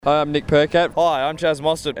Hi, I'm Nick Percat. Hi, I'm Chaz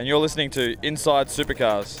Mostert, and you're listening to Inside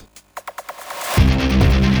Supercars.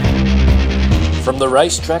 From the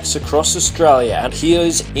racetracks across Australia, and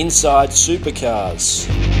here's Inside Supercars.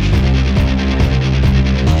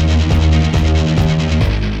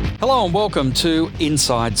 Hello and welcome to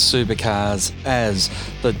Inside Supercars, as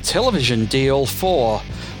the television deal for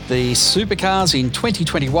the Supercars in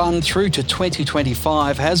 2021 through to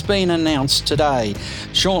 2025 has been announced today.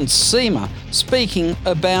 Sean Seamer speaking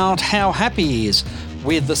about how happy he is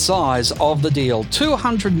with the size of the deal.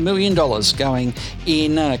 $200 million going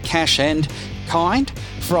in cash and kind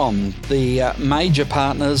from the major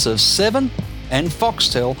partners of Seven and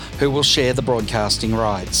Foxtel, who will share the broadcasting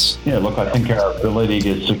rights. Yeah, look, I think our ability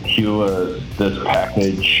to secure this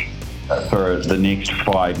package for the next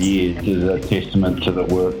 5 years is a testament to the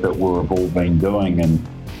work that we've all been doing,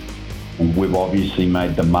 and we've obviously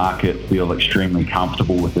made the market feel extremely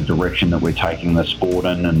comfortable with the direction that we're taking the sport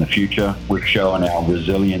in the future. We've shown our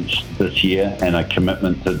resilience this year and a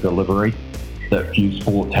commitment to delivery that few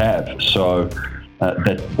sports have. So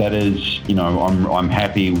that is, I'm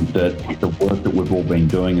happy that the work that we've all been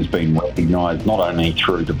doing has been recognised, not only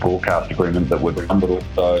through the broadcast agreement that we've done, but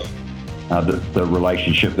also the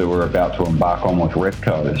relationship that we're about to embark on with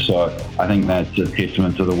Repco. So I think that's a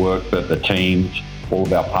testament to the work that the teams, all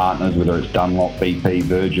of our partners, whether it's Dunlop, BP,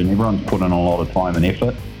 Virgin, everyone's put in a lot of time and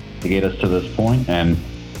effort to get us to this point. And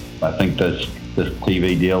I think this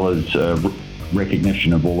TV deal is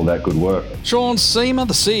recognition of all of that good work. Sean Seamer,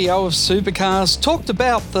 the CEO of Supercars, talked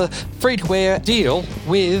about the free-to-air deal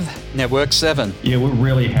with Network 7. Yeah, we're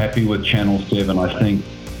really happy with Channel 7. I think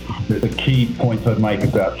the key points I'd make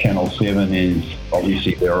about Channel 7 is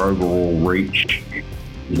obviously their overall reach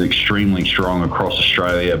is extremely strong across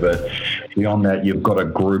Australia, but beyond that, you've got a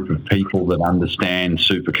group of people that understand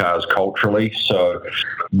supercars culturally, so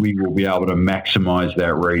we will be able to maximise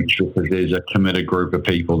that reach because there's a committed group of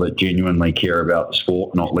people that genuinely care about the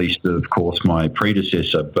sport, not least, of course, my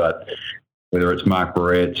predecessor, but whether it's Mark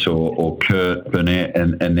Barretts or Kurt Burnett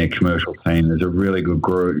and their commercial team, there's a really good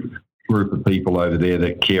group of people over there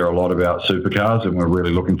that care a lot about supercars, and we're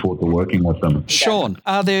really looking forward to working with them. Sean,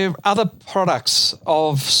 are there other products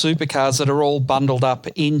of supercars that are all bundled up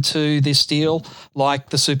into this deal, like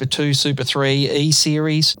the Super 2, Super 3,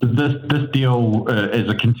 E-Series? This deal is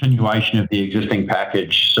a continuation of the existing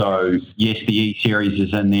package. So, yes, the E-Series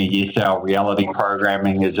is in there. Yes, our reality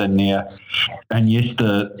programming is in there. And yes,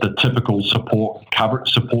 the typical support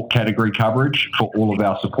category coverage for all of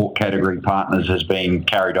our support category partners has been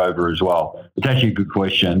carried over as well. It's actually a good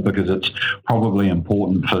question because it's probably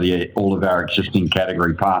important for all of our existing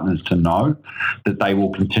category partners to know that they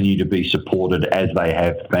will continue to be supported as they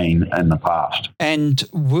have been in the past. And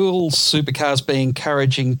will Supercars be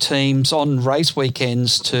encouraging teams on race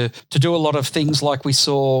weekends to do a lot of things like we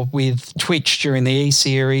saw with Twitch during the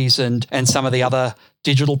E-Series and some of the other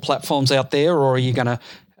digital platforms out there, or are you going to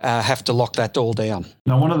have to lock that all down?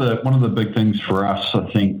 Now, one of the big things for us, I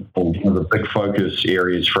think, or one of the big focus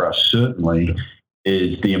areas for us certainly,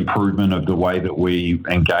 is the improvement of the way that we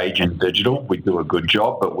engage in digital. We do a good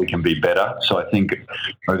job, but we can be better. So I think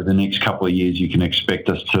over the next couple of years, you can expect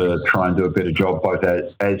us to try and do a better job both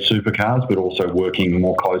as supercars, but also working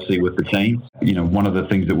more closely with the team. One of the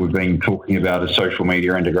things that we've been talking about is social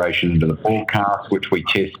media integration into the broadcast, which we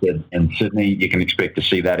tested in Sydney. You can expect to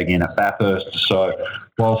see that again at Bathurst. So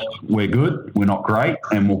whilst we're good, we're not great,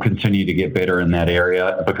 and we'll continue to get better in that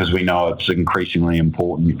area because we know it's increasingly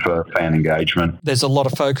important for fan engagement. There's a lot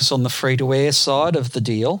of focus on the free-to-air side of the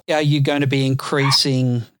deal. Are you going to be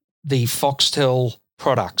increasing the Foxtel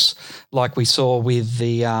products like we saw with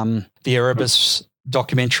the Erebus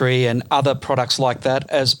documentary and other products like that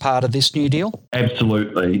as part of this new deal?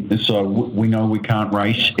 Absolutely. So we know we can't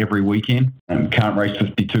race every weekend and can't race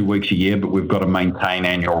 52 weeks a year, but we've got to maintain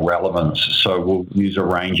annual relevance. So we'll use a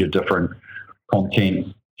range of different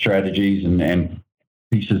content strategies and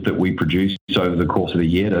pieces that we produce over the course of the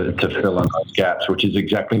year to fill in those gaps, which is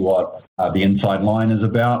exactly what the Inside Line is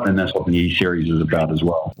about, and that's what the E-Series is about as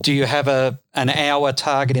well. Do you have an hour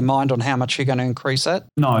target in mind on how much you're going to increase that?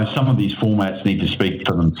 No, some of these formats need to speak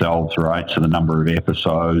for themselves, right? So the number of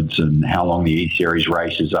episodes and how long the E-Series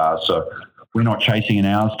races are. So we're not chasing an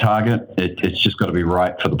hour's target. It's just got to be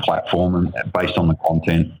right for the platform and based on the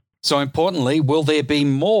content. So importantly, will there be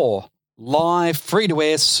more live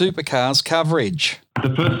free-to-air supercars coverage?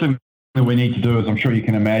 The first thing that we need to do, as I'm sure you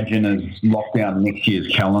can imagine, is lock down next year's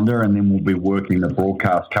calendar, and then we'll be working the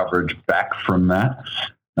broadcast coverage back from that.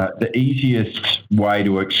 The easiest way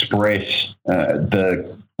to express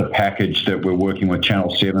the package that we're working with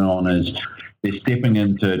Channel 7 on is they're stepping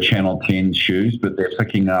into Channel 10's shoes, but they're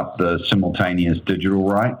picking up the simultaneous digital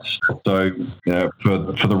rights. So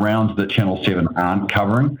for the rounds that Channel 7 aren't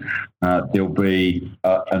covering, there'll be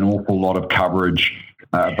an awful lot of coverage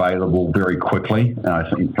available very quickly, I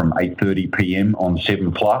think from 8:30 p.m. on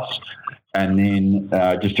 7+. And then,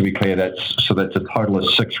 just to be clear, that's a total of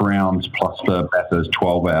 6 rounds plus the Bathurst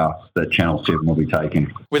 12-hour that Channel 7 will be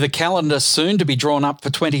taking. With a calendar soon to be drawn up for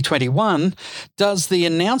 2021, does the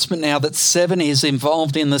announcement now that 7 is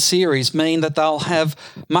involved in the series mean that they'll have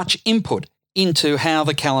much input into how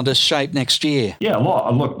the calendar's shaped next year? Yeah, a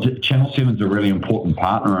lot. Look, Channel 7's a really important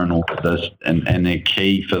partner in all of this, and they're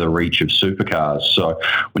key for the reach of supercars. So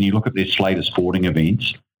when you look at their slate of sporting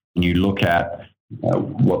events, and you look at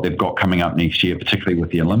what they've got coming up next year, particularly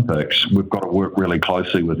with the Olympics, we've got to work really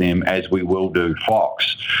closely with them, as we will do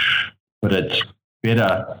Fox. But it's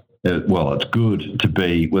better, it's good to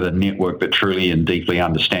be with a network that truly and deeply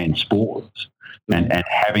understands sports. And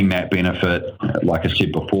having that benefit, like I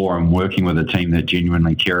said before, and working with a team that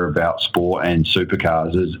genuinely care about sport and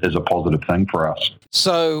supercars is a positive thing for us.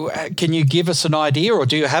 So can you give us an idea, or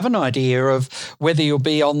do you have an idea of whether you'll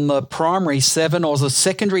be on the primary 7 or the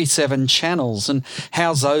secondary 7 channels, and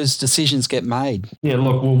how those decisions get made? Yeah,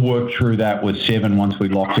 look, we'll work through that with 7 once we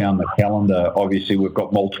lock down the calendar. Obviously, we've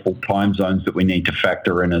got multiple time zones that we need to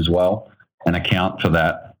factor in as well and account for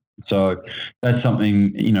that. So that's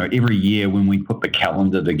something, every year when we put the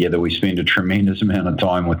calendar together, we spend a tremendous amount of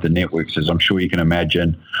time with the networks, as I'm sure you can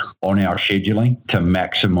imagine, on our scheduling to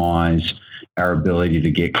maximise our ability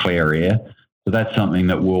to get clear air. So that's something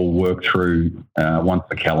that we'll work through once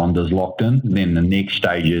the calendar's locked in. Then the next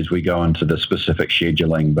stage is we go into the specific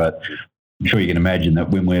scheduling. But I'm sure you can imagine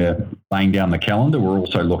that when we're laying down the calendar, we're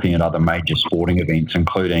also looking at other major sporting events,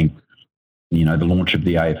 including the launch of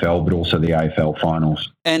the AFL, but also the AFL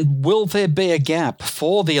finals. And will there be a gap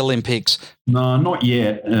for the Olympics? No, not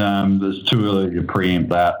yet. It's too early to preempt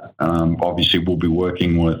that. Obviously, we'll be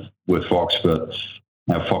working with Fox, but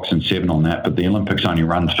Fox and 7 on that. But the Olympics only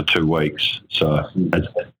runs for 2 weeks, so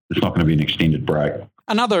it's not going to be an extended break.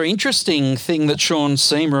 Another interesting thing that Sean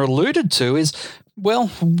Seamer alluded to is,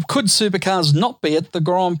 could supercars not be at the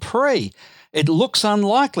Grand Prix? It looks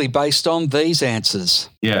unlikely based on these answers.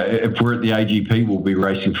 Yeah, if we're at the AGP, we'll be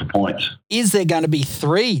racing for points. Is there going to be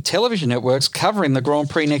 3 television networks covering the Grand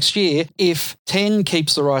Prix next year if 10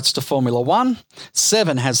 keeps the rights to Formula 1,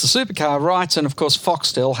 7 has the supercar rights, and, of course,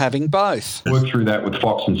 Foxtel having both? Work through that with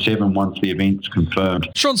Fox and 7 once the event's confirmed.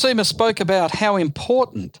 Sean Seamer spoke about how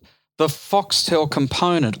important the Foxtel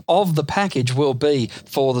component of the package will be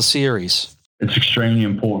for the series. It's extremely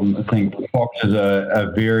important. I think Fox is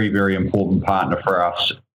a very, very important partner for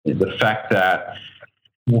us. The fact that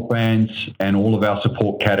more fans and all of our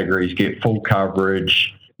support categories get full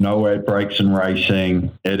coverage, no ad breaks in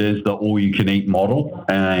racing. It is the all-you-can-eat model,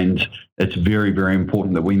 and it's very, very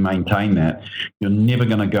important that we maintain that. You're never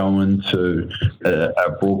going to go into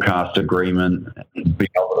a broadcast agreement and be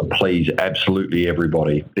able to please absolutely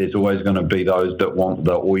everybody. There's always going to be those that want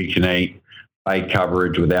the all-you-can-eat paid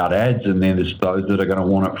coverage without ads, and then there's those that are going to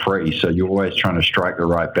want it free. So you're always trying to strike the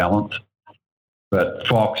right balance. But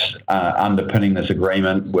Fox underpinning this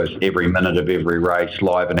agreement with every minute of every race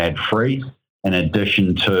live and ad free, in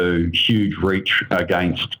addition to huge reach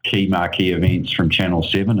against key marquee events from Channel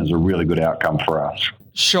 7, is a really good outcome for us.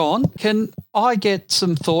 Sean, can I get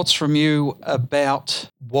some thoughts from you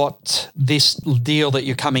about what this deal that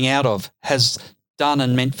you're coming out of has done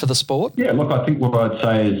and meant for the sport? Yeah, look, I think what I'd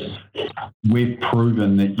say is we've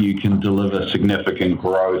proven that you can deliver significant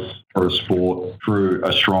growth for a sport through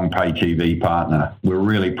a strong pay TV partner. We're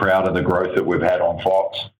really proud of the growth that we've had on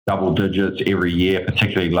Fox, double digits every year,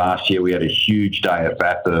 particularly last year. We had a huge day at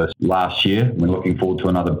Bathurst last year. We're looking forward to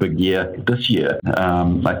another big year this year.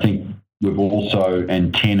 I think we've also,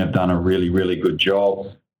 and 10 have done a really, really good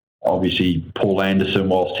job. Obviously, Paul Anderson,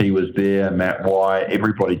 whilst he was there, Matt White,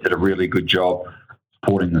 everybody did a really good job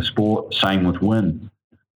supporting the sport. Same with Win.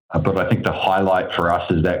 But I think the highlight for us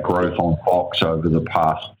is that growth on Fox over the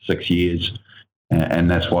past 6 years.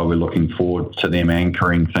 And that's why we're looking forward to them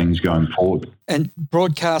anchoring things going forward. And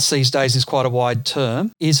broadcast these days is quite a wide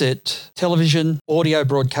term. Is it television, audio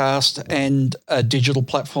broadcast, and a digital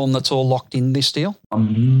platform that's all locked in this deal?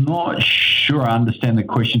 I'm not sure I understand the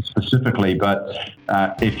question specifically, but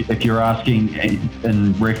if you're asking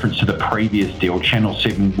in reference to the previous deal, Channel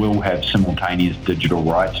 7 will have simultaneous digital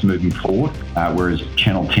rights moving forward, whereas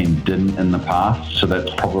Channel 10 didn't in the past. So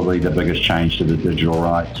that's probably the biggest change to the digital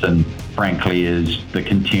rights, and frankly is the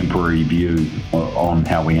contemporary view on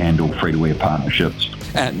how we handle free-to-air partnerships. partnerships.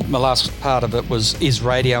 And my last part of it was, is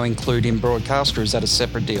radio include in broadcast, or is that a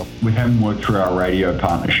separate deal? We haven't worked through our radio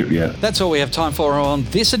partnership yet. That's all we have time for on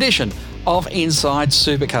this edition of Inside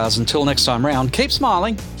Supercars. Until next time round, keep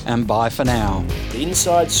smiling and bye for now.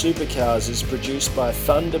 Inside Supercars is produced by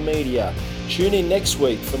Thunder Media. Tune in next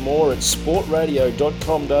week for more at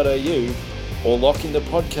sportradio.com.au or lock in the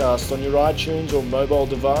podcast on your iTunes or mobile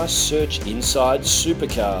device. Search Inside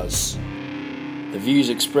Supercars. The views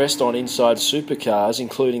expressed on Inside Supercars,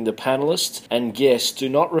 including the panellists and guests, do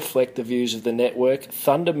not reflect the views of the network,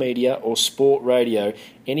 Thunder Media or Sport Radio.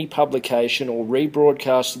 Any publication or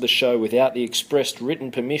rebroadcast of the show without the expressed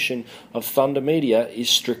written permission of Thunder Media is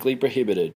strictly prohibited.